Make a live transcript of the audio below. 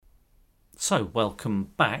So, welcome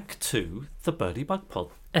back to the Birdie Bug Pod.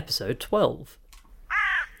 Episode 12.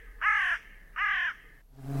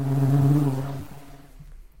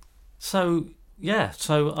 So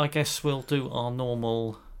I guess we'll do our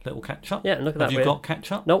normal little catch-up. Yeah, look at that. Have you got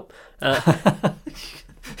catch-up? Nope.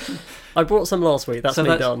 I brought some last week. That's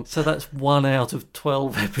done. So that's 1 out of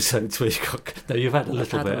 12 episodes where you've got... No, you've had a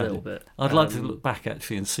little bit. I'd like to look back,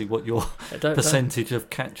 actually, and see what your percentage of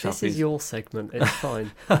catch-up is. This is your segment. It's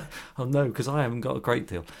fine. Oh, no, because I haven't got a great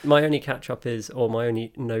deal. My only catch-up is, or my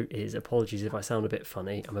only note is, apologies if I sound a bit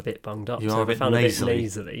funny. I'm a bit bunged up. You are a bit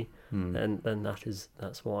nasally. Then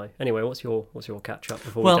that's why. Anyway, what's your catch-up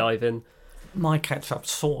before we dive in? My catch-up,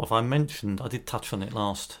 I did touch on it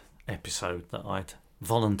last episode, that I'd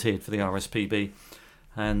volunteered for the RSPB,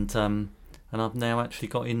 and I've now actually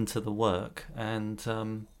got into the work, and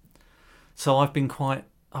so I've been quite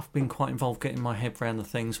involved getting my head around the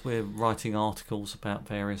things. We're writing articles about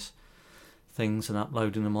various things and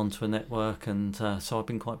uploading them onto a network, and so I've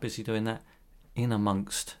been quite busy doing that in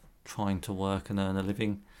amongst trying to work and earn a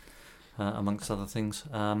living, amongst other things.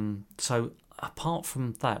 So apart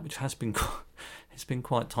from that, which has been it's been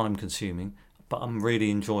quite time consuming, but I'm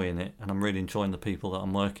really enjoying it, and I'm really enjoying the people that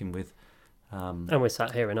I'm working with. And we're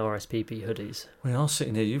sat here in RSPB hoodies. We are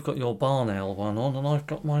sitting here. You've got your barn owl one on, and I've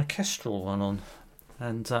got my Kestrel one on.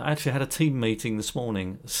 And I actually had a team meeting this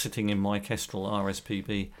morning, sitting in my Kestrel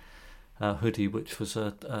RSPB hoodie, which was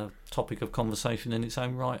a topic of conversation in its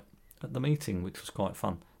own right at the meeting, which was quite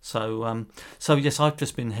fun. So yes, I've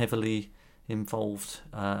just been heavily involved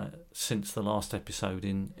since the last episode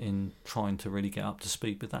in trying to really get up to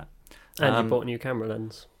speed with that. And you bought a new camera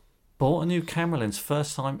lens. Bought a new camera lens.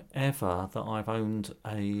 First time ever that I've owned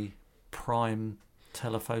a prime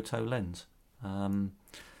telephoto lens,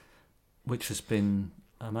 which has been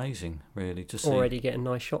amazing, really. Already getting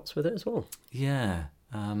nice shots with it as well. Yeah.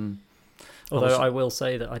 Although I will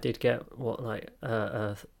say that I did get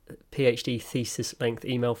a PhD thesis length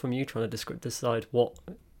email from you trying to decide what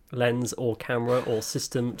lens or camera or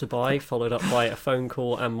system to buy, followed up by a phone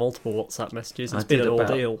call and multiple WhatsApp messages. It's been an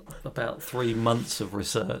ordeal. About 3 months of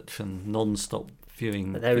research and non-stop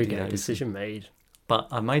viewing. There we go, decision made. But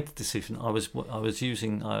I made the decision. I was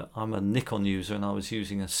using. I'm a Nikon user, and I was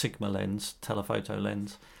using a Sigma lens, telephoto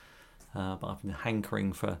lens. But I've been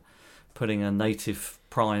hankering for putting a native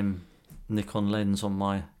prime Nikon lens on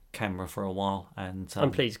my camera for a while, and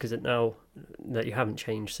I'm pleased because now that you haven't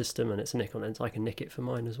changed system and it's a Nikon lens, I can nick it for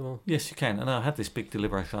mine as well. Yes, you can. And I had this big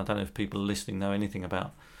deliberation. I don't know if people listening know anything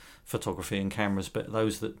about photography and cameras, but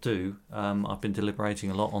those that do, I've been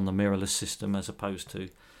deliberating a lot on the mirrorless system as opposed to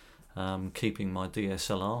keeping my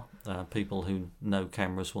DSLR. People who know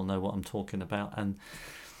cameras will know what I'm talking about, and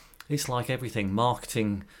it's like everything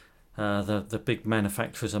marketing. The big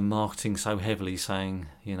manufacturers are marketing so heavily, saying,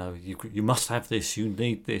 you must have this, you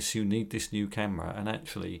need this new camera, and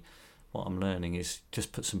actually what I'm learning is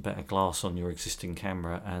just put some better glass on your existing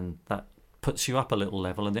camera, and that puts you up a little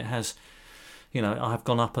level. And it has, I've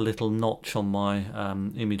gone up a little notch on my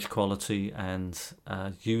image quality and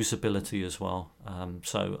usability as well.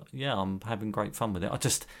 So yeah, I'm having great fun with it. I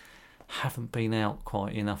just haven't been out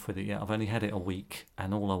quite enough with it yet. I've only had it a week,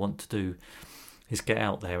 and all I want to do is get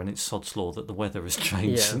out there, and it's sod's law that the weather has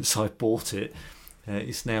changed since I bought it.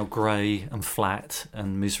 It's now grey and flat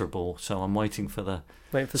and miserable, so I'm waiting for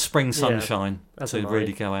spring sunshine to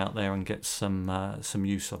really go out there and get some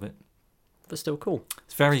use of it. But still cool.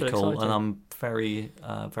 It's very cool, exciting. And I'm very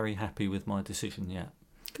very happy with my decision. Yeah.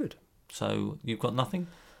 Good. So you've got nothing?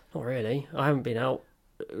 Not really. I haven't been out.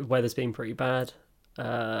 Weather's been pretty bad.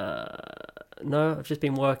 No, I've just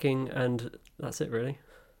been working, and that's it really.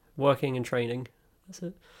 Working and training. That's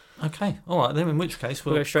it. Okay, all right then. In which case,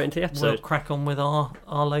 we'll go straight into the episode. We'll crack on with our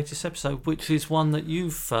latest episode, which is one that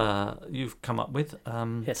you've come up with.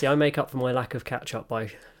 See, I make up for my lack of catch up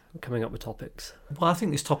by coming up with topics. Well, I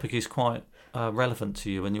think this topic is quite relevant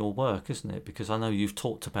to you and your work, isn't it? Because I know you've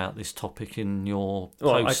talked about this topic in your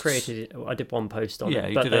posts. I did one post on it. Yeah,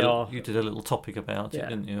 you did a little topic about it,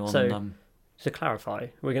 didn't you? To clarify,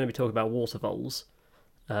 we're going to be talking about water voles.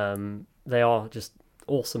 They are just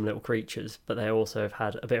awesome little creatures, but they also have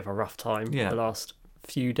had a bit of a rough time the last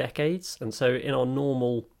few decades. And so in our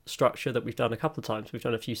normal structure that we've done a couple of times, we've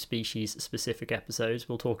done a few species specific episodes.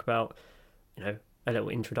 We'll talk about a little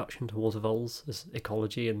introduction to water voles as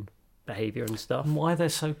ecology and behaviour and stuff, and why they're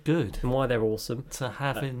so good, and why they're awesome to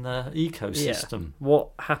have in the ecosystem. What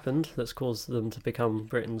happened that's caused them to become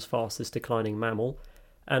Britain's fastest declining mammal.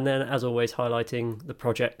 And then, as always, highlighting the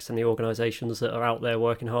projects and the organisations that are out there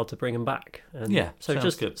working hard to bring them back. And so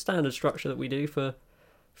just good. Standard structure that we do for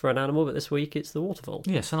an animal, but this week it's the water vole.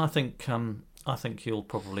 Yes, and I think I think you'll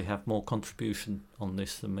probably have more contribution on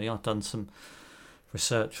this than me. I've done some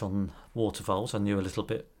research on water voles. I knew a little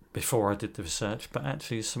bit before I did the research, but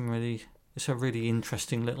actually it's a really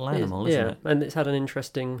interesting little animal, isn't it? Yeah, and it's had an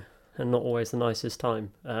interesting and not always the nicest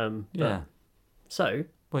time. So...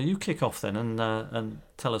 Well, you kick off then and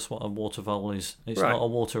tell us what a water vole is. It's right. not a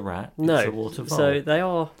water rat, no. It's a water vole. So they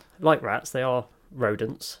are, like rats, they are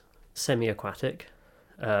rodents, semi-aquatic.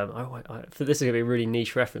 For this is going to be a really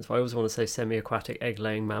niche reference, but I always want to say semi-aquatic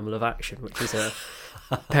egg-laying mammal of action, which is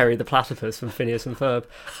Perry the platypus from Phineas and Ferb.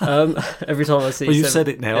 Every time I see... Well, you've said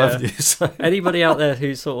it now, haven't you? So. Anybody out there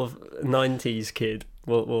who's sort of 90s kid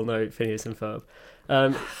will know Phineas and Ferb.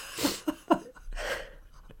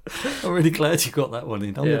 I'm really glad you got that one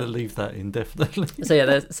in. I'm going to leave that in, definitely. So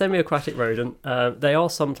they're semi-aquatic rodent. They are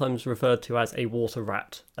sometimes referred to as a water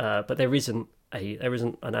rat, but there isn't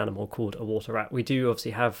an animal called a water rat. We do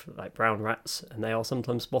obviously have like brown rats, and they are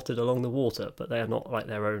sometimes spotted along the water, but they are not like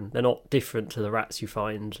their own. They're not different to the rats you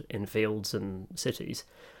find in fields and cities.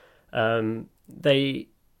 I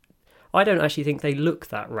don't actually think they look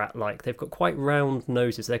that rat-like. They've got quite round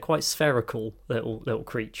noses. They're quite spherical little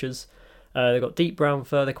creatures. They've got deep brown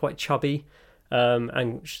fur. They're quite chubby,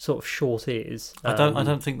 and sort of short ears. I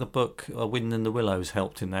don't think the book Wind in the Willows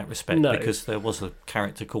helped in that respect, because there was a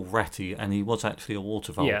character called Ratty, and he was actually a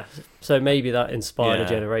water vole. Yeah, so maybe that inspired a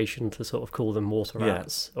generation to sort of call them water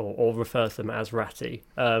rats or refer to them as Ratty.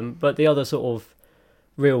 But the other sort of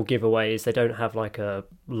real giveaway is they don't have like a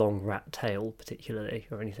long rat tail particularly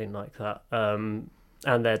or anything like that. And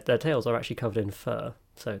their tails are actually covered in fur,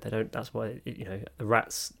 so they don't. That's why the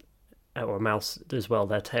rats. Or a mouse as well,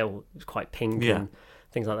 their tail is quite pink and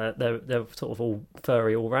things like that. They're sort of all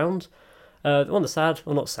furry all round. One of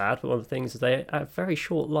the things is they have a very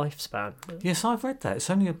short lifespan. Yes, I've read that. It's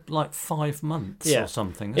only like 5 months or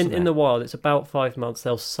something, isn't it? In the wild, it's about 5 months.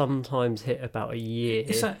 They'll sometimes hit about a year.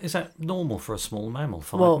 Is that normal for a small mammal,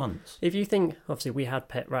 5 months? If you think, obviously, we had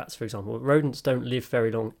pet rats, for example. Rodents don't live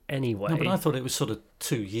very long anyway. No, but I thought it was sort of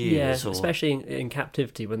 2 years. Yeah, especially in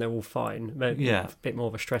captivity when they're all fine. A bit more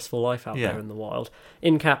of a stressful life out there in the wild.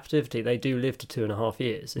 In captivity, they do live to 2.5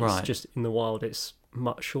 years. It's just in the wild, it's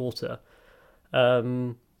much shorter.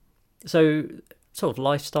 So sort of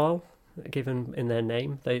lifestyle given in their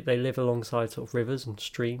name, they live alongside sort of rivers and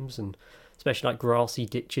streams, and especially like grassy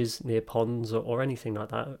ditches near ponds or anything like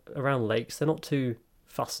that around lakes. They're not too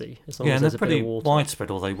fussy as long as there's a bit of water. Widespread,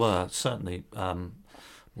 or they were certainly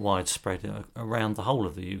widespread around the whole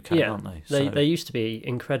of the UK, aren't they? They used to be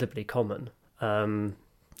incredibly common.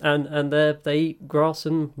 And they eat grass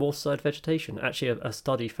and waterside vegetation. Actually, a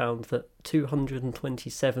study found that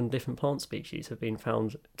 227 different plant species have been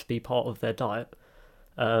found to be part of their diet.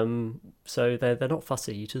 So they're not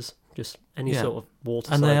fussy eaters, just any sort of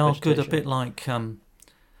waterside vegetation. And they are good,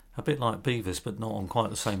 a bit like beavers, but not on quite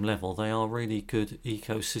the same level. They are really good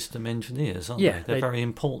ecosystem engineers, aren't they? They're very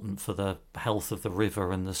important for the health of the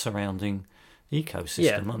river and the surrounding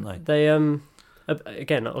ecosystem, aren't they? They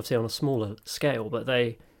again, obviously on a smaller scale, but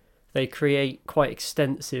they create quite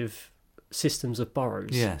extensive systems of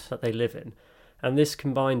burrows that they live in. And this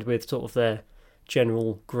combined with sort of their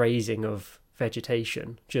general grazing of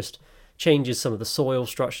vegetation just changes some of the soil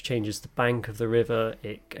structure, changes the bank of the river.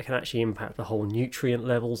 It can actually impact the whole nutrient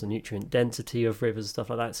levels and nutrient density of rivers, stuff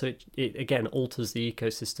like that. So it again alters the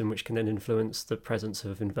ecosystem, which can then influence the presence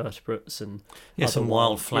of invertebrates and and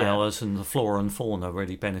wildflowers and the flora and fauna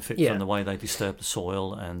really benefit from the way they disturb the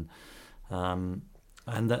soil. And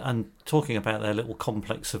talking about their little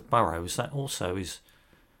complex of burrows, that also is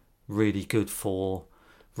really good for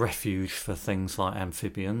refuge for things like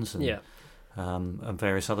amphibians and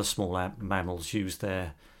various other small mammals use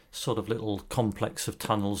their sort of little complex of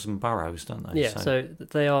tunnels and burrows, don't they? Yeah, so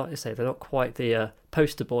they are, they're not quite the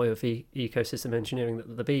poster boy of ecosystem engineering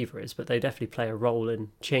that the beaver is, but they definitely play a role in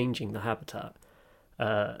changing the habitat.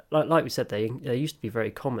 Like we said, they used to be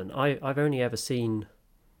very common. I've only ever seen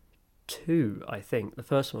 2, I think. The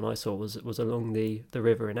first one I saw was along the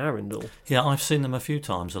river in Arundel. Yeah, I've seen them a few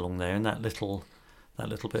times along there in that little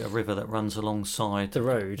bit of river that runs alongside the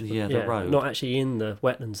road. The road. Not actually in the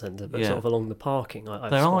wetland centre, but sort of along the parking. They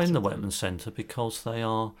are in the wetland centre because they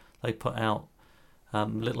put out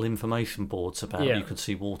little information boards about you can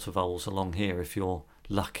see water voles along here if you're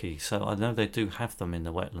lucky. So I know they do have them in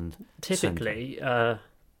the wetland. Typically, or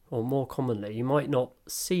more commonly, you might not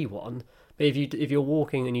see one, but if you're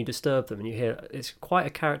walking and you disturb them and you hear, it's quite a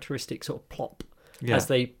characteristic sort of plop as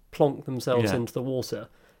they plonk themselves into the water.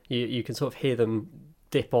 You can sort of hear them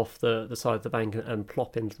dip off the side of the bank and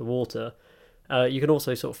plop into the water. You can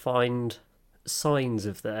also sort of find signs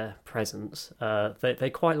of their presence. They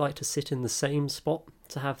quite like to sit in the same spot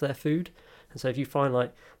to have their food. And so if you find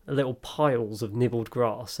like little piles of nibbled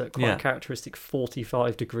grass at quite a characteristic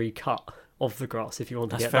 45-degree cut of the grass, if you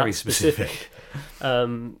want to get very that specific,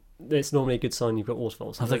 it's normally a good sign you've got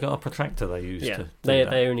waterfalls. Have they got a protractor they use to do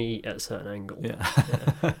they only eat at a certain angle.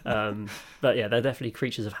 But yeah, they're definitely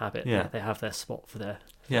creatures of habit. Yeah. They have their spot for their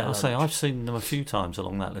I'll say I've seen them a few times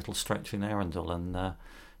along that little stretch in Arundel, and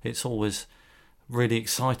it's always really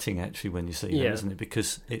exciting actually when you see them, isn't it?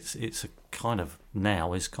 Because it's a kind of a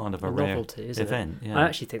rare novelty, event. Yeah. I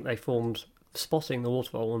actually think they formed spotting the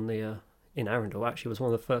waterfall on the in Arundel. Actually, was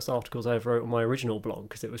one of the first articles I ever wrote on my original blog,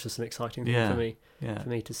 because it was just an exciting thing for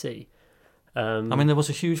me to see. I mean, there was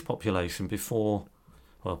a huge population before,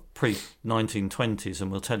 pre-1920s, and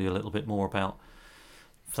we'll tell you a little bit more about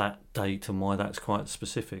that date and why that's quite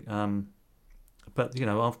specific. But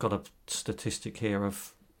I've got a statistic here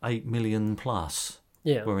of 8 million plus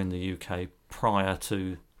were in the UK prior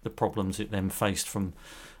to the problems it then faced from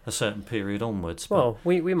a certain period onwards. Well,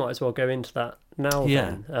 we might as well go into that now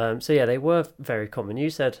then. They were very common. You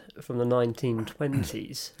said from the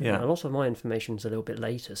 1920s. A lot of my information is a little bit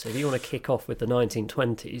later, so if you want to kick off with the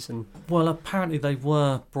 1920s. Well, apparently they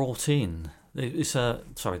were brought in. They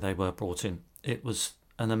were brought in. It was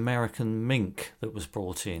an American mink that was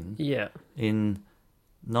brought in in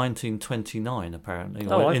 1929, apparently. I've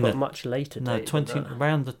got a much later date.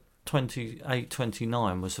 Around the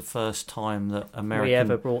 29 was the first time that American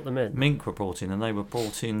ever brought them in. Mink were brought in, and they were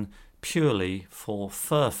brought in purely for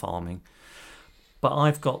fur farming. But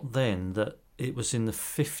I've got then that it was in the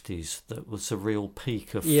 50s that was the real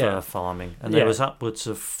peak of fur farming, and there was upwards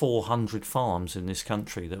of 400 farms in this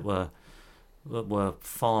country that were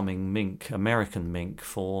farming mink, American mink,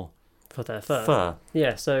 for their fur.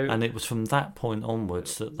 And it was from that point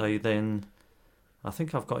onwards that they then, I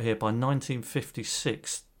think I've got here, by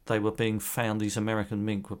 1956 they were being found. These American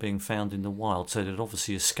mink were being found in the wild, so they'd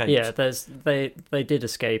obviously escaped. Yeah, they did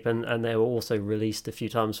escape, and they were also released a few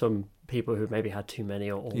times from people who maybe had too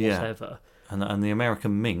many or whatever. And the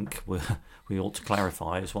American mink, we ought to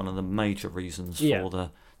clarify, is one of the major reasons for the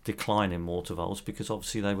decline in water voles, because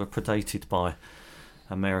obviously they were predated by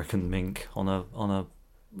American mink on a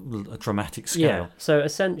dramatic scale. Yeah. So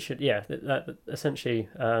essentially,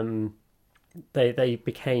 they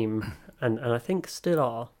became, and I think still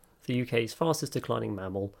are, the UK's fastest declining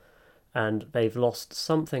mammal, and they've lost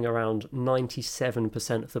something around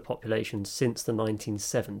 97% of the population since the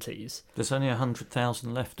 1970s. There's only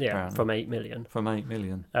 100,000 left, apparently. From 8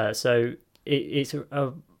 million. So it's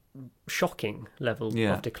a shocking level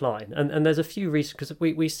of decline, and there's a few reasons, because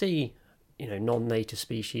we see non-native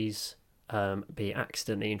species be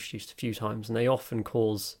accidentally introduced a few times, and they often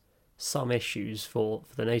cause some issues for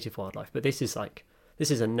the native wildlife. But this is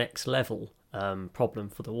a next level problem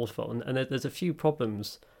for the waterfowl, and there's a few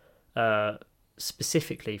problems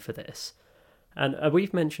specifically for this. And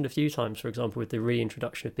we've mentioned a few times, for example, with the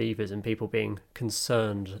reintroduction of beavers and people being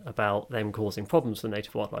concerned about them causing problems for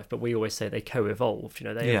native wildlife, but we always say they co-evolved.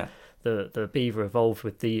 The beaver evolved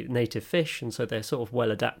with the native fish, and so they're sort of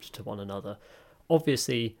well adapted to one another.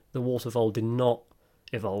 Obviously, the water vole did not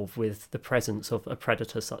evolve with the presence of a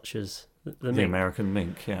predator such as the mink. American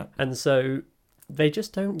mink, And so they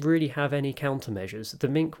just don't really have any countermeasures. The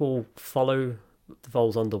mink will follow the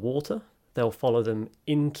voles underwater. They'll follow them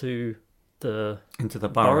into the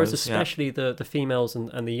burrows, especially the females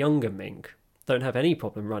and the younger mink don't have any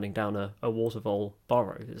problem running down a water vole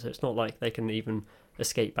burrow. So it's not like they can even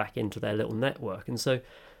escape back into their little network. And so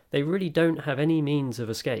they really don't have any means of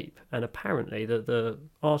escape. And apparently the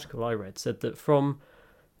article I read said that from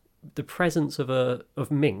the presence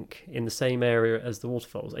of mink in the same area as the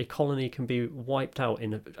waterfalls, a colony can be wiped out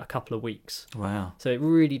in a couple of weeks. Wow. So it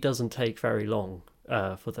really doesn't take very long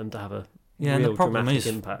for them to have a real and the problem dramatic is,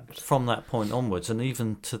 impact. From that point onwards, and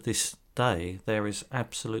even to this day, there is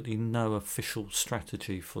absolutely no official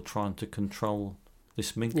strategy for trying to control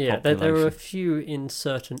this mink population. There are a few in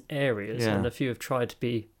certain areas, and a few have tried to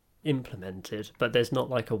be implemented, but there's not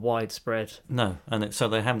like a widespread. No, and so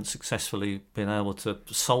they haven't successfully been able to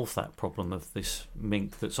solve that problem of this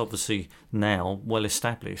mink that's obviously now well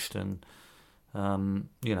established and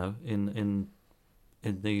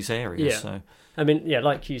in these areas. So I mean,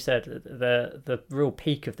 like you said, the real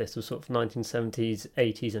peak of this was sort of 1970s,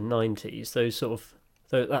 80s, and 90s. Those sort of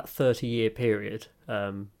that 30-year period,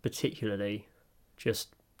 particularly,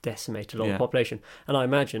 just decimated a lot of the population. And I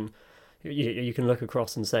imagine you can look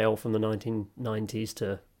across and say, from the 1990s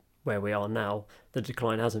to where we are now, the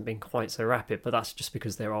decline hasn't been quite so rapid. But that's just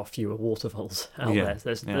because there are fewer water voles out there.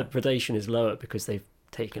 The predation is lower because they've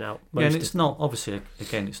taken out most. And it's not, obviously,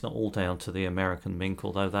 again, it's not all down to the American mink,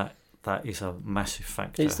 although that is a massive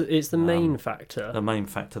factor. It's the main factor. The main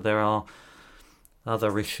factor. There are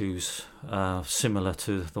other issues similar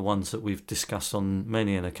to the ones that we've discussed on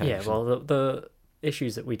many an occasion. Yeah, well, the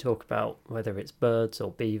issues that we talk about, whether it's birds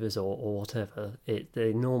or beavers or whatever,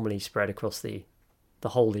 they normally spread across the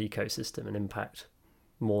whole ecosystem and impact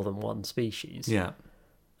more than one species. Yeah.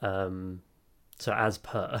 So as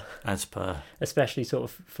per, especially sort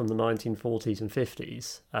of from the 1940s and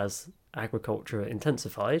 50s, as agriculture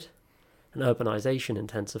intensified and urbanization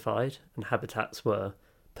intensified and habitats were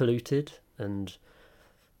polluted and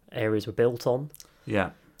areas were built on.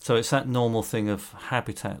 Yeah. So it's that normal thing of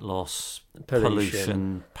habitat loss,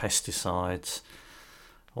 pollution, pesticides,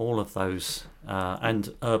 all of those,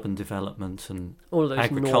 and urban development and all of those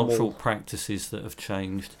agricultural practices that have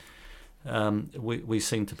changed. We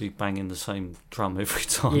seem to be banging the same drum every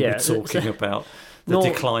time we're talking about the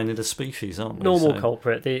decline in a species, aren't we? Normal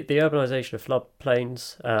culprit. The urbanisation of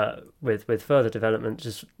floodplains with further development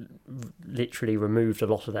just literally removed a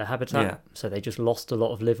lot of their habitat, so they just lost a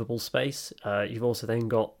lot of livable space. You've also then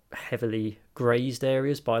got heavily grazed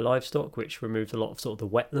areas by livestock, which removed a lot of sort of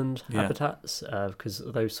the wetland habitats, because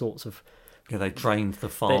those sorts of... Yeah, they drained the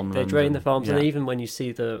farm. They drained the farms, and even when you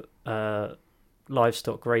see the...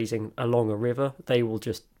 livestock grazing along a river, they will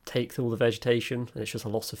just take all the vegetation, and it's just a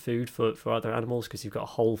loss of food for other animals, because you've got a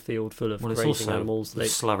whole field full of grazing animals.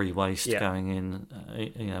 Slurry waste going in,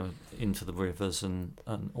 into the rivers and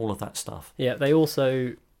all of that stuff. Yeah, they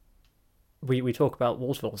also... We talk about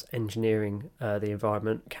waterfalls engineering the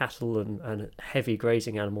environment. Cattle and heavy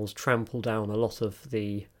grazing animals trample down a lot of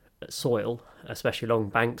the soil, especially along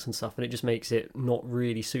banks and stuff, and it just makes it not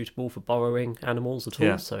really suitable for burrowing animals at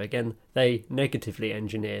all. So again, they negatively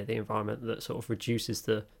engineer the environment that sort of reduces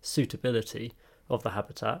the suitability of the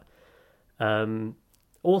habitat.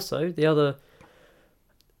 Also, the other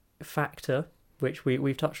factor, which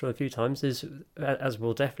we've touched on a few times, is, as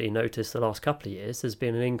we'll definitely notice the last couple of years, there's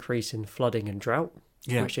been an increase in flooding and drought,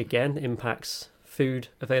 which again impacts food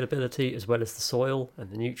availability as well as the soil and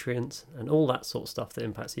the nutrients and all that sort of stuff that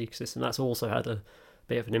impacts the ecosystem. That's also had a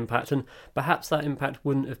bit of an impact, and perhaps that impact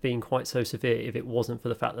wouldn't have been quite so severe if it wasn't for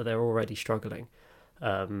the fact that they're already struggling.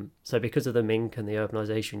 So because of the mink and the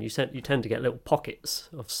urbanisation, you tend to get little pockets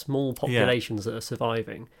of small populations that are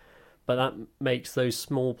surviving, but that makes those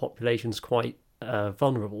small populations quite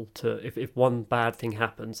vulnerable to, if one bad thing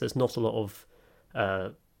happens, there's not a lot of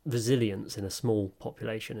resilience in a small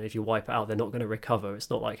population, and if you wipe it out, they're not going to recover. It's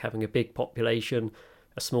not like having a big population,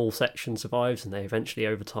 a small section survives and they eventually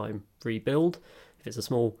over time rebuild. If it's a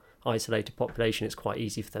small isolated population, it's quite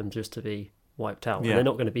easy for them just to be wiped out, and they're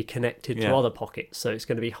not going to be connected to other pockets, so it's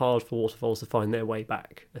going to be hard for waterfalls to find their way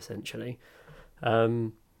back, essentially.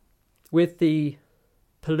 With the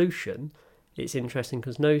pollution, it's interesting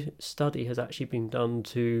because no study has actually been done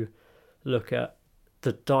to look at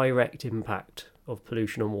the direct impact of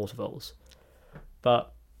pollution on waterfalls,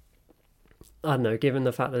 but I don't know, given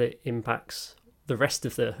the fact that it impacts the rest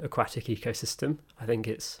of the aquatic ecosystem, I think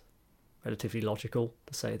it's relatively logical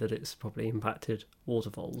to say that it's probably impacted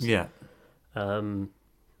waterfalls.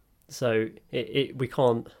 So we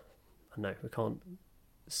can't like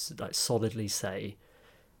solidly say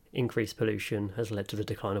increased pollution has led to the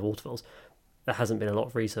decline of waterfalls. There hasn't been a lot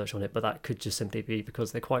of research on it, but that could just simply be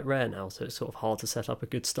because they're quite rare now, so it's sort of hard to set up a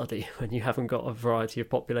good study when you haven't got a variety of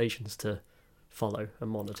populations to follow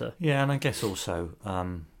and monitor. Yeah, and I guess also,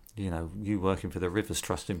 you working for the Rivers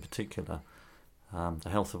Trust in particular, the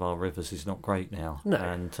health of our rivers is not great now. No.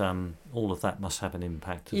 And all of that must have an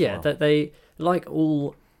impact as well. Yeah, that they, like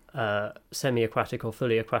all semi-aquatic or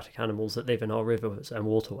fully aquatic animals that live in our rivers and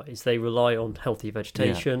waterways, they rely on healthy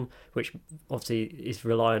vegetation, which obviously is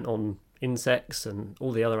reliant on insects and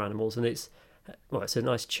all the other animals, and it's a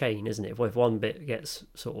nice chain, isn't it? If one bit gets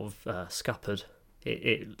sort of scuppered,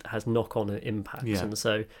 it has knock-on impacts, and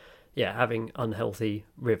so having unhealthy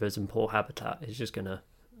rivers and poor habitat is just going to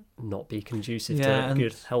not be conducive to a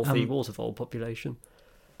good, healthy waterfall population.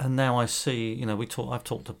 And now I see, I've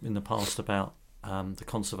talked in the past about the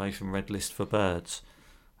conservation red list for birds.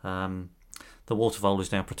 The watervole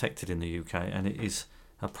is now protected in the UK, and it is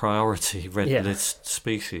a priority red list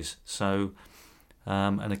species. So,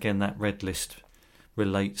 and again, that red list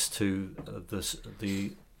relates to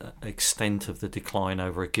the extent of the decline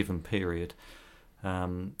over a given period,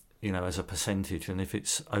 as a percentage. And if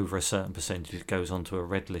it's over a certain percentage, it goes onto a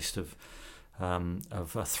red list of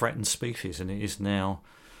a threatened species. And it is now,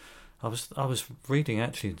 I was reading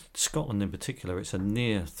actually, Scotland in particular, it's a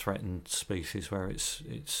near threatened species where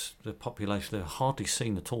it's the population, they're hardly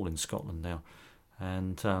seen at all in Scotland now.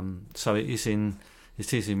 And so it is in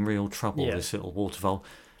real trouble, this little watervole.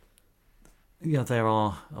 We'll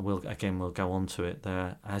go on to it.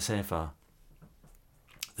 There, as ever,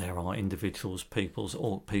 there are individuals, people,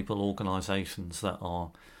 organisations that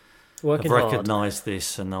have recognised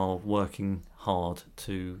this and are working hard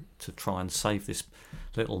to try and save this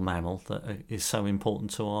little mammal that is so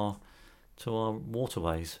important to our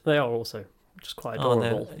waterways. They are also just quite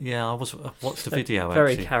adorable. I watched a video.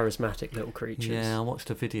 Very actually. Charismatic little creatures. Yeah, I watched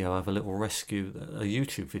a video of a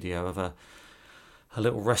YouTube video of a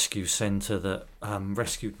little rescue centre that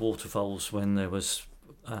rescued water voles when there was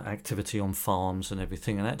activity on farms and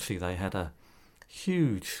everything, and actually they had a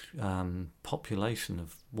huge population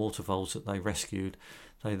of water voles that they rescued.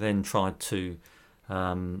 They then tried to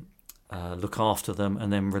look after them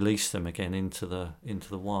and then release them again into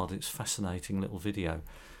the wild. It's a fascinating little video.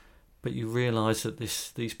 But you realise that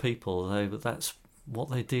these people, that's what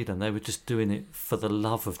they did, and they were just doing it for the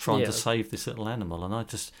love of trying to save this little animal. And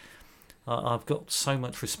I've got so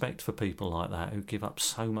much respect for people like that who give up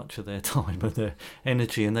so much of their time and their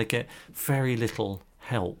energy, and they get very little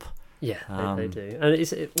help. Yeah, they do.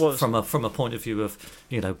 And from a point of view of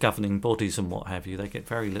governing bodies and what have you, they get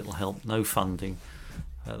very little help, no funding.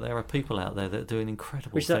 There are people out there that are doing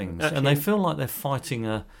incredible things, and they feel like they're fighting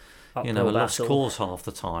a lost cause half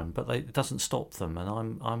the time, but it doesn't stop them.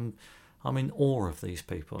 And I'm in awe of these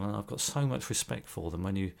people, and I've got so much respect for them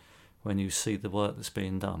when you see the work that's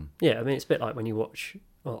being done. Yeah, I mean, it's a bit like when you watch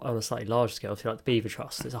on a slightly larger scale, like the Beaver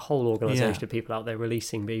Trust. There's a whole organisation of people out there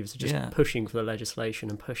releasing beavers, just pushing for the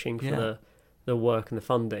legislation and pushing for the work and the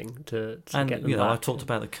funding to get them back. I talked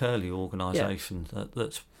about the Curlew organisation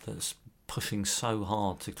that's pushing so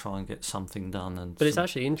hard to try and get something done. But it's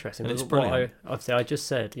actually interesting. And it's brilliant. I just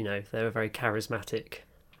said, they're a very charismatic,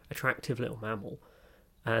 attractive little mammal,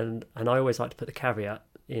 and I always like to put the caveat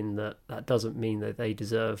in that doesn't mean that they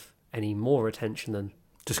deserve any more attention than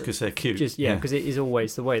just because they're cute. Because it is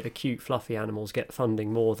always the way the cute, fluffy animals get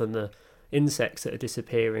funding more than the insects that are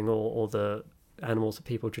disappearing or the animals that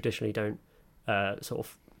people traditionally don't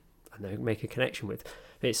make a connection with.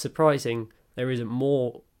 But it's surprising there isn't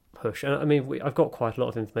more push. And I mean, I've got quite a lot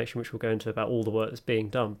of information which we'll go into about all the work that's being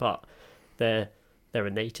done, but they're a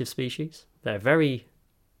native species. They're very,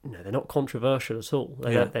 they're not controversial at all.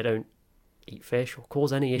 They don't eat fish or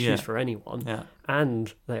cause any issues for anyone. Yeah.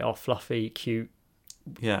 And they are fluffy, cute,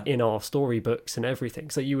 in our storybooks and everything.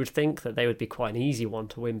 So you would think that they would be quite an easy one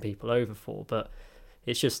to win people over for, but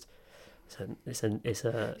it's just it's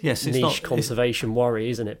a niche conservation worry,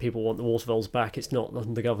 isn't it? People want the water voles back. It's not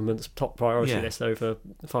on the government's top priority list over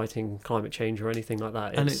fighting climate change or anything like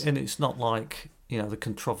that. And it's not like the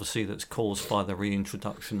controversy that's caused by the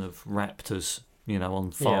reintroduction of raptors,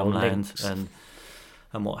 on farmland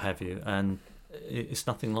and what have you. And it's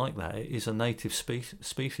nothing like that. It is a native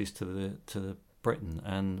species to the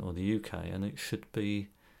Britain or the UK, and it should be.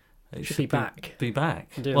 It should be back.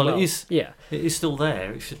 Well, it is. Yeah, it is still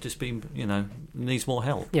there. It should just be, needs more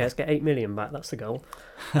help. Yeah, let's get 8 million back. That's the goal.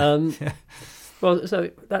 Well, so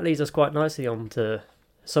that leads us quite nicely on to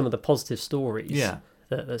some of the positive stories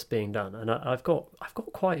that's being done, and I've got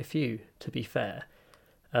quite a few, to be fair.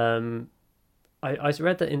 I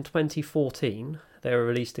read that in 2014 they were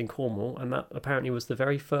released in Cornwall, and that apparently was the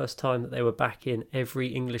very first time that they were back in every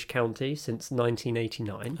English county since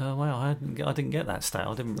 1989. Oh wow, I didn't get that stat.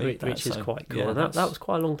 I didn't read that. Which is quite cool. Yeah, that was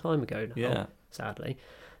quite a long time ago now, sadly.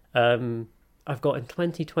 I've got in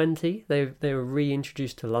 2020 they were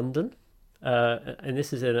reintroduced to London, and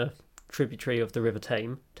this is in a tributary of the River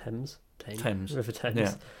Thames. River Thames.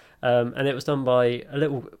 Yeah. And it was done by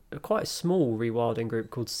quite a small rewilding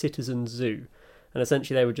group called Citizen Zoo, and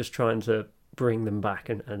essentially they were just trying to bring them back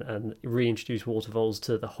and reintroduce water voles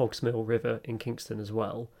to the Hogsmill River in Kingston as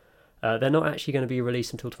well. They're not actually going to be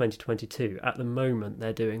released until 2022. At the moment,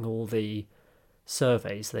 they're doing all the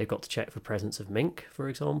surveys. They've got to check for presence of mink, for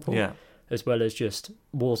example, as well as just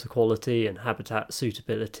water quality and habitat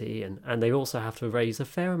suitability. And they also have to raise a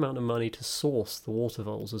fair amount of money to source the water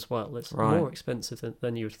voles as well. It's more expensive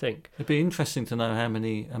than you would think. It'd be interesting to know how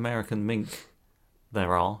many American mink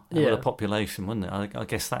there are with a population, wouldn't it? I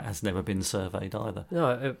guess that has never been surveyed either.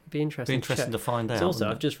 No, it'd be interesting. To find out. Also,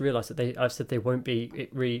 I've just realised that I've said they won't be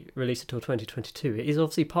released until 2022. It is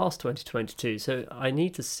obviously past 2022, so I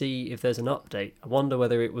need to see if there's an update. I wonder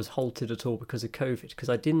whether it was halted at all because of COVID, because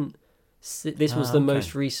I didn't. This was the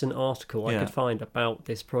most recent article I could find about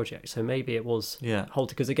this project, so maybe it was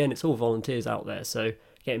halted, because again, it's all volunteers out there, so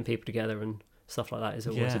getting people together and stuff like that is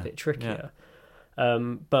always a bit trickier.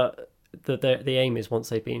 But the aim is, once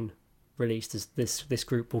they've been released, is this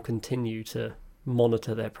group will continue to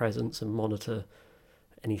monitor their presence and monitor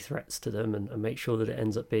any threats to them and make sure that it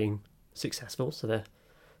ends up being successful. So they're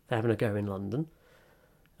having a go in London.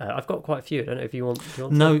 I've got quite a few. I don't know if you want. Do you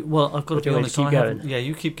want no, to? well, I've got to be honest. Keep going? Yeah,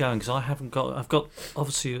 you keep going, because I haven't got. I've got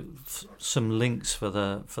obviously some links for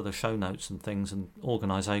the show notes and things and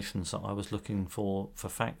organisations that I was looking for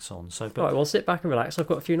facts on. So, but All right, well, sit back and relax. I've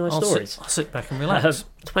got a few nice stories. I'll sit back and relax.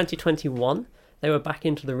 2021, they were back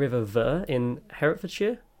into the River Ver in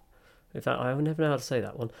Herefordshire. In fact, I never know how to say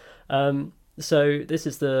that one. So this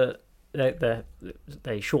is they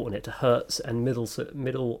shorten it to Herts and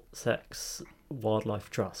Middlesex Wildlife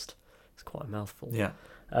Trust. It's quite a mouthful. Yeah.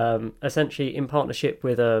 Essentially, in partnership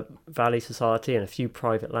with a Valley Society and a few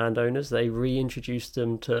private landowners, they reintroduced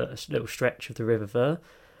them to a little stretch of the River Ver.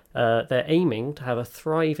 They're aiming to have a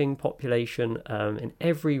thriving population in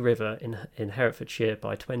every river in Herefordshire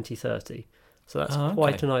by 2030. So that's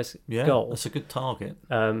quite a nice goal. That's a good target.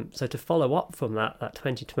 So to follow up from that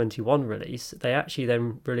 2021 release, they actually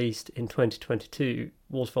then released in 2022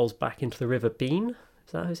 waterfalls back into the River Bean.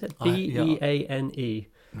 Is that how you said? Beane.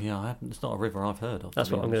 Yeah, it's not a river I've heard of. That's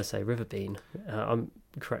what I'm going to say, River Bean.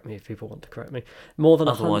 Correct me if people want to correct me. More than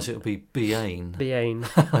otherwise, it'll be Beane. Beane.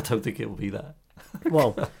 I don't think it will be that.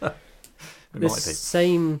 Well, this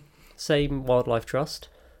same wildlife trust.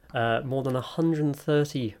 More than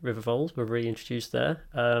 130 river voles were reintroduced there.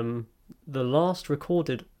 The last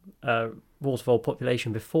recorded watervole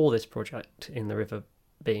population before this project in the River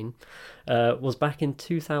Bean was back in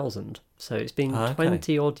 2000. So it's been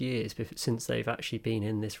 20 odd years since they've actually been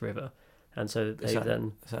in this river, and so they've is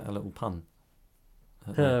that a little pun?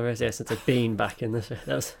 Yes, it's a bean back in this. That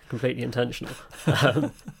was completely intentional.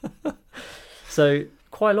 So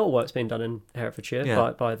quite a lot of work's been done in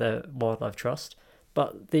Herefordshire by the Wildlife Trust.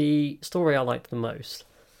 But the story I liked the most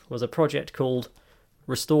was a project called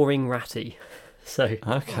Restoring Ratty. So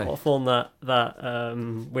off on that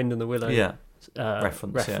Wind in the Willow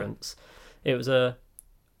reference. It was an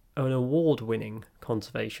award-winning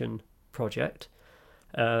conservation project,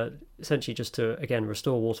 essentially just to, again,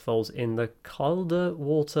 restore waterfalls in the Calder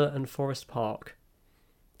Water and Forest Park.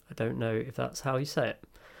 I don't know if that's how you say it.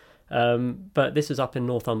 But this is up in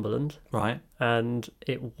Northumberland. Right. And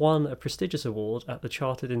it won a prestigious award at the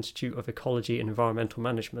Chartered Institute of Ecology and Environmental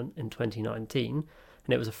Management in 2019.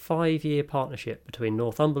 And it was a 5-year partnership between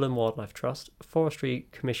Northumberland Wildlife Trust, Forestry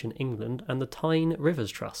Commission England, and the Tyne Rivers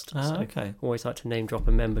Trust. Always like to name drop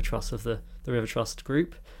a member trust of the River Trust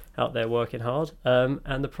group out there working hard.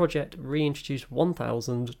 And the project reintroduced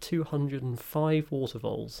 1,205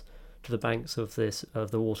 watervoles to the banks of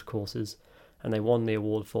the watercourses. And they won the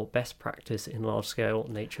award for Best Practice in Large-Scale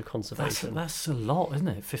Nature Conservation. That's a lot, isn't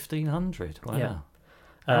it? 1,500. Wow. Yeah.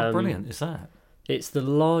 How brilliant is that? It's the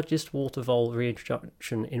largest watervole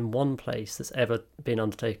reintroduction in one place that's ever been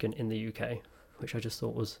undertaken in the UK, which I just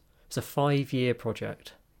thought it's a 5-year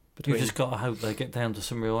project. You've just got to hope they get down to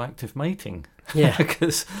some real active mating. Yeah.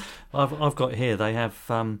 Because I've got here, they have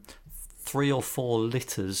 3 or 4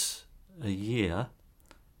 litters a year.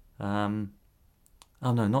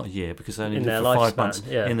 Oh no, not a year, because they only live for 5 months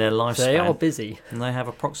in their lifespan. So they are busy, and they have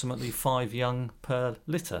approximately 5 young per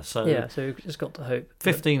litter. So so you've just got to hope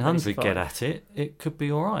 1,500 get at it. It could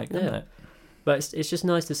be all right, couldn't it? But it's just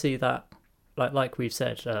nice to see that, like we've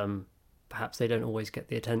said, perhaps they don't always get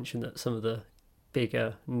the attention that some of the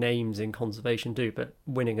bigger names in conservation do. But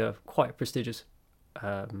winning a quite prestigious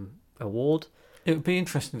award, it would be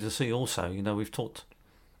interesting to see. Also, we've talked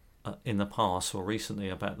in the past or recently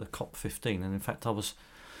about the COP15, and in fact I was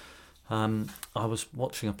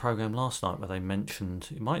watching a programme last night where they mentioned,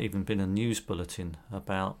 it might even been a news bulletin,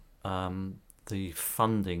 about the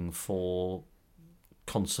funding for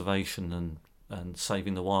conservation and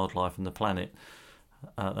saving the wildlife and the planet,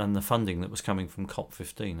 and the funding that was coming from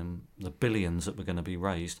COP15 and the billions that were going to be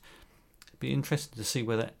raised. It'd be interesting to see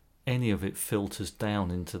whether any of it filters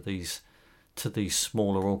down into these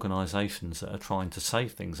smaller organisations that are trying to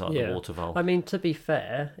save things like the watervole. I mean, to be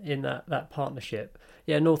fair, in that partnership,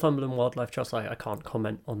 Northumberland Wildlife Trust, I can't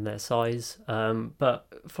comment on their size, but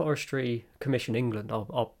Forestry Commission England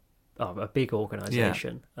are a big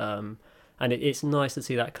organisation, and it's nice to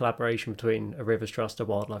see that collaboration between a Rivers Trust, a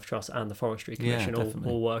Wildlife Trust, and the Forestry Commission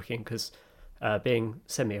all working, because being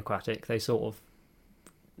semi-aquatic, they sort of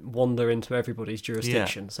wander into everybody's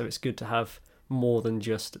jurisdiction, so it's good to have more than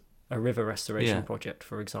just a river restoration project,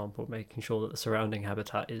 for example, making sure that the surrounding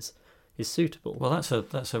habitat is suitable. Well, that's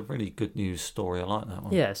a really good news story. I like that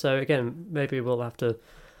one. Yeah, so again, maybe we'll have to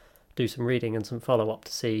do some reading and some follow-up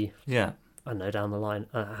to see, I know, down the line,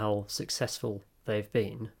 how successful they've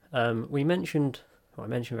been. I mentioned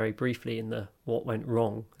very briefly in the what went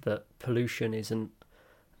wrong that pollution isn't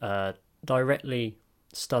directly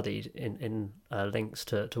studied in links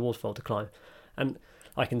to waterfall decline. And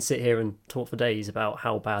I can sit here and talk for days about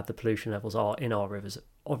how bad the pollution levels are in our rivers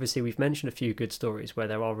obviously we've mentioned a few good stories where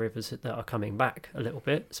there are rivers that are coming back a little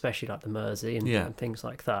bit, especially like the Mersey and things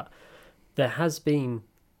like that. There has been,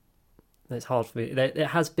 it's hard for me, there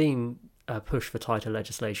has been a push for tighter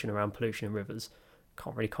legislation around pollution in rivers.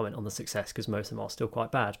 Can't really comment on the success because most of them are still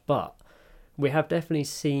quite bad, but we have definitely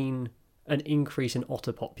seen an increase in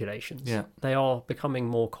otter populations. Yeah. They are becoming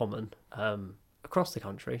more common across the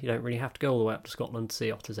country. You don't really have to go all the way up to Scotland to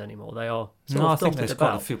see otters anymore. They are I think there's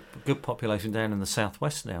quite a few good population down in the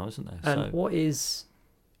southwest now, isn't there? And what is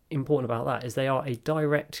important about that is they are a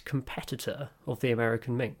direct competitor of the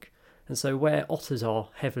American mink. And so where otters are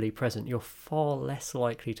heavily present, you're far less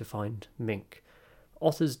likely to find mink.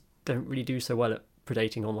 Otters don't really do so well at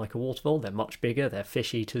predating on like a watervole. They're much bigger. They're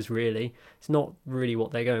fish eaters, really. It's not really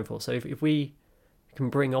what they're going for. So if we can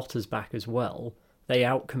bring otters back as well, they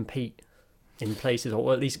outcompete in places,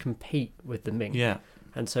 or at least compete with the mink. Yeah.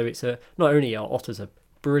 And so it's not only are otters a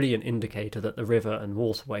brilliant indicator that the river and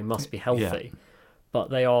waterway must be healthy,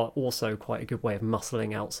 but they are also quite a good way of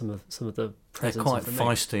muscling out some of the presence. They're quite of the mink.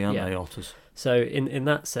 feisty, aren't they, otters? So in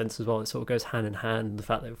that sense as well, it sort of goes hand in hand. The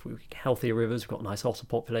fact that if we healthier rivers, we've got nice otter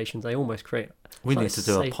populations. They almost create. We need to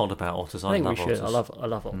do a pod about otters. I think we should. Otters. I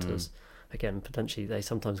love otters. Again, potentially they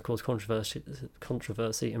sometimes cause controversy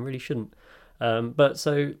and really shouldn't. But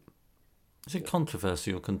so. Is it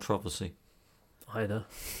controversy or controversy? Either.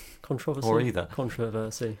 Controversy. Or either.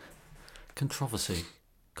 Controversy. Controversy.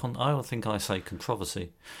 I think I say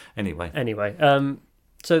controversy. Anyway.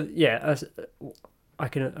 So yeah, I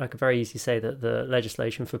can very easily say that the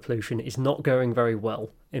legislation for pollution is not going very well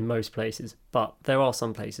in most places, but there are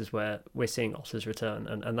some places where we're seeing otters return,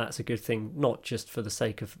 and that's a good thing, not just for the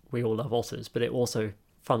sake of we all love otters, but it also,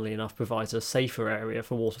 funnily enough, provides a safer area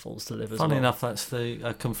for waterfalls to live as well. Funnily enough, that's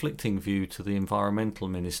the conflicting view to the environmental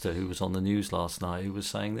minister who was on the news last night, who was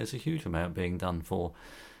saying there's a huge amount being done for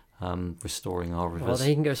restoring our rivers. Well,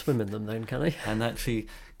 they can go swim in them then, can they? And actually,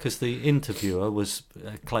 because the interviewer was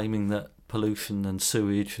claiming that pollution and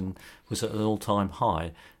sewage was at an all-time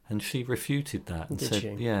high, and she refuted that and said, she?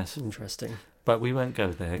 Yes. Interesting. But we won't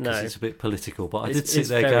go there because it's a bit political. But I did sit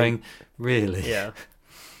there very, going, really? Yeah.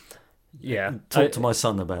 Yeah. Talk to my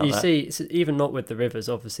son about that. You see, even not with the rivers,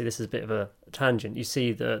 obviously this is a bit of a tangent. You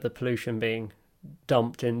see the pollution being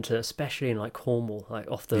dumped into, especially in like Cornwall, like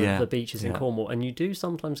off the beaches in Cornwall, and you do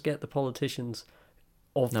sometimes get the politicians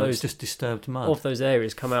it's just disturbed mud of those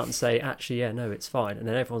areas come out and say, actually, it's fine, and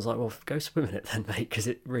then everyone's like, well, go swim in it then, mate, because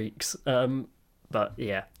it reeks. But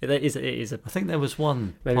yeah, it is. I think there was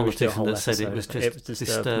one politician that said it was just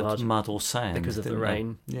disturbed mud or sand because of the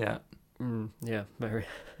rain. Yeah. Yeah, very.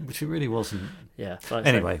 Which it really wasn't. Yeah.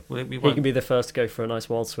 Anyway, he can be the first to go for a nice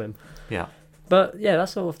wild swim. Yeah. But yeah,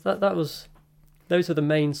 that's sort of that was. Those were the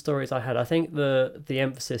main stories I had. I think the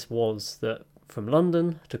emphasis was that from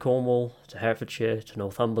London to Cornwall to Herefordshire to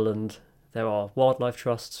Northumberland, there are wildlife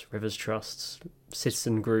trusts, rivers trusts,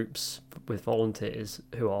 citizen groups with volunteers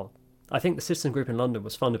who are. I think the citizen group in London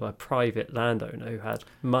was funded by a private landowner who had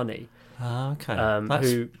money. Okay.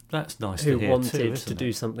 That's nice to hear who wanted too, to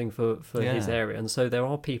do something for his area. And so there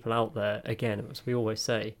are people out there, again, as we always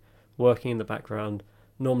say, working in the background,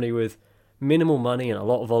 normally with minimal money and a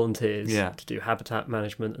lot of volunteers to do habitat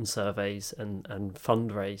management and surveys and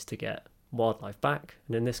fundraise to get wildlife back.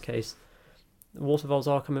 And in this case, the watervoles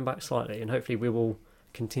are coming back slightly, and hopefully we will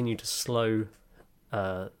continue to slow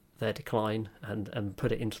their decline and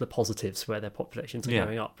put it into the positives where their populations are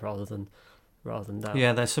going up rather than down.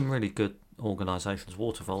 Yeah, there's some really good organisations.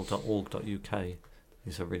 Watervole.org.uk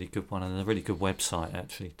is a really good one, and a really good website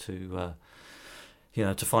actually to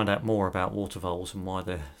find out more about watervoles and why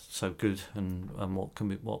they're so good and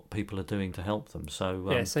what people are doing to help them.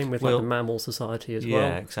 So same with the Mammal Society as well.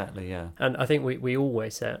 Yeah, exactly. Yeah, and I think we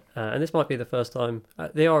always said, and this might be the first time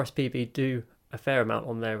the RSPB do a fair amount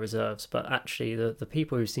on their reserves, but actually the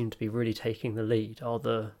people who seem to be really taking the lead are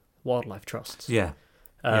the wildlife trusts. Yeah.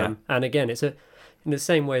 And again, it's in the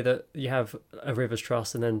same way that you have a Rivers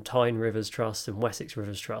Trust and then Tyne Rivers Trust and Wessex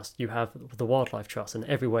Rivers Trust, you have the Wildlife Trust, and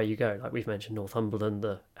everywhere you go, like we've mentioned Northumberland,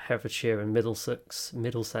 the Herefordshire and Middlesex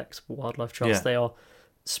Wildlife Trust, they are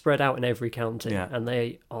spread out in every county, and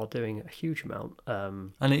they are doing a huge amount.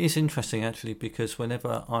 And it is interesting actually, because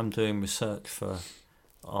whenever I'm doing research for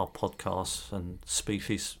our podcasts and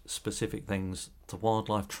species specific things, the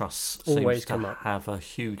Wildlife Trusts always seems to have a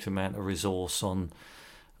huge amount of resource on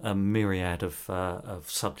a myriad of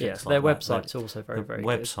subjects. Their website's also very, very good.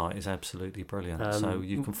 The website is absolutely brilliant, so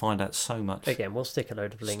you can find out so much. Again, we'll stick a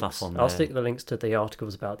load of links. Stuff on I'll there. stick the links to the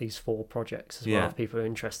articles about these 4 projects as well, if people are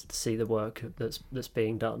interested to see the work that's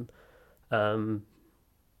being done.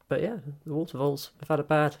 But yeah, the watervoles have had a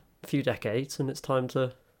bad few decades, and it's time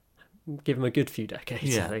to give them a good few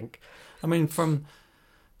decades, I think. I mean, from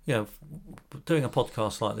doing a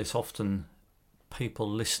podcast like this, often people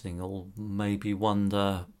listening will maybe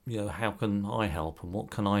wonder, how can I help and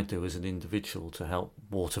what can I do as an individual to help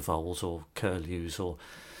water voles or curlews or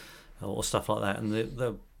stuff like that. And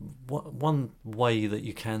the one way that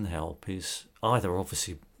you can help is either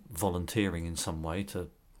obviously volunteering in some way to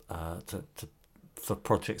for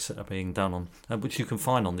projects that are being done on, which you can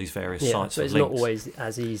find on these various sites. But it's links, not always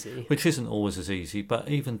as easy. Which isn't always as easy, but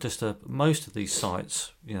even just most of these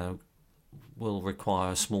sites, will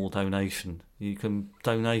require a small donation. You can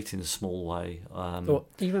donate in a small way. Or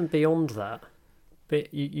even beyond that,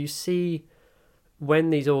 but you see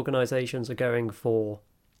when these organisations are going for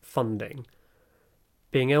funding,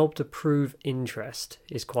 being able to prove interest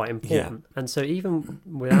is quite important. And so even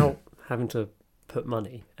without having to put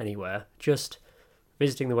money anywhere, just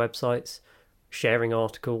visiting the websites, sharing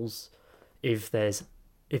articles, if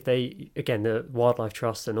they, again, the Wildlife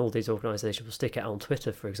Trust and all these organisations will stick it out on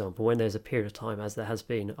Twitter, for example, when there's a period of time, as there has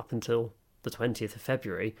been up until the 20th of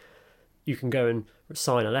February, you can go and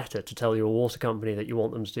sign a letter to tell your water company that you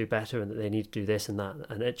want them to do better and that they need to do this and that.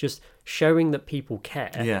 And it just showing that people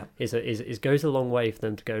care is goes a long way for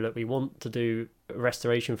them to go, look, we want to do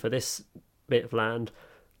restoration for this bit of land.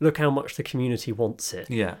 Look how much the community wants it.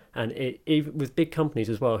 Yeah. And even with big companies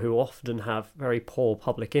as well, who often have very poor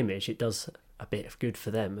public image, it does a bit of good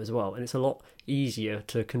for them as well. And it's a lot easier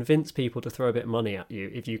to convince people to throw a bit of money at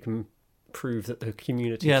you if you can prove that the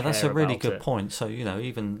community care that's a really good it. point. So,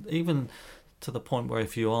 even to the point where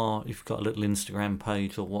if you've got a little Instagram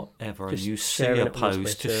page or whatever, just and you see a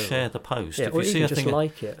post, just share the post. Yeah, if or you see a just thing,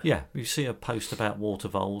 like it. Yeah, if you see a post about water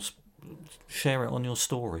voles, share it on your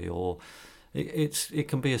story, or it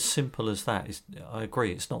can be as simple as that. I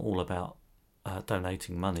agree, it's not all about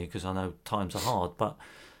donating money, because I know times are hard, but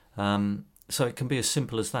so it can be as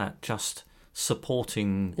simple as that, just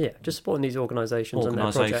supporting these organisations and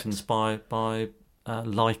their projects by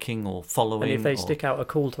liking or following. And if they stick out a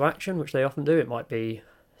call to action, which they often do, it might be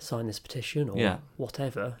sign this petition or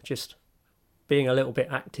whatever, just being a little bit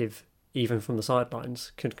active even from the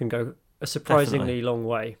sidelines can go a surprisingly long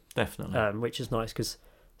way. Definitely. Which is nice, because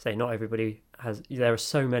not everybody has. There are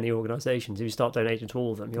so many organisations. If you start donating to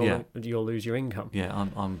all of them, you'll lose your income. Yeah,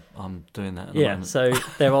 I'm doing that at the moment. So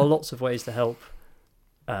there are lots of ways to help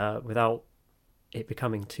without it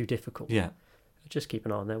becoming too difficult. Yeah. Just keep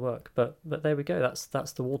an eye on their work. But there we go.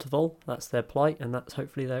 That's the water vole. That's their plight, and that's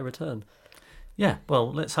hopefully their return. Yeah.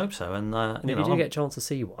 Well, let's hope so. And if you do get a chance to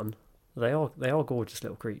see one, they are gorgeous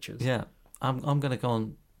little creatures. Yeah. I'm going to go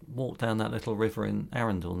and walk down that little river in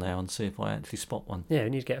Arundel now and see if I actually spot one. Yeah, we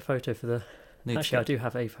need to get a photo for the... I do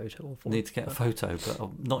have a photo. Need to get a photo, but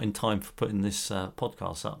I'm not in time for putting this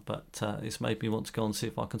podcast up. But it's made me want to go and see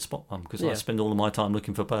if I can spot one, because I spend all of my time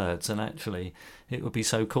looking for birds, and actually it would be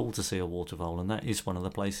so cool to see a water vole, and that is one of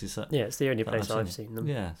the places that... Yeah, it's the only place I've seen them.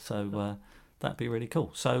 Yeah, so that'd be really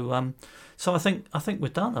cool. So so I think we're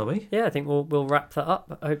done, are we? Yeah, I think we'll wrap that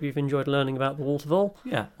up. I hope you've enjoyed learning about the water vole.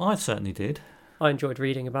 Yeah, I certainly did. I enjoyed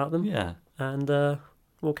reading about them. Yeah. And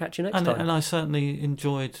we'll catch you next time. And I certainly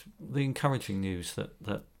enjoyed the encouraging news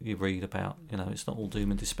that you read about. It's not all doom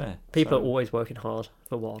and despair. People are always working hard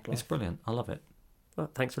for wildlife. It's brilliant. I love it. Well,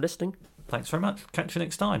 thanks for listening. Thanks very much. Catch you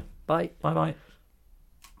next time. Bye. Bye-bye.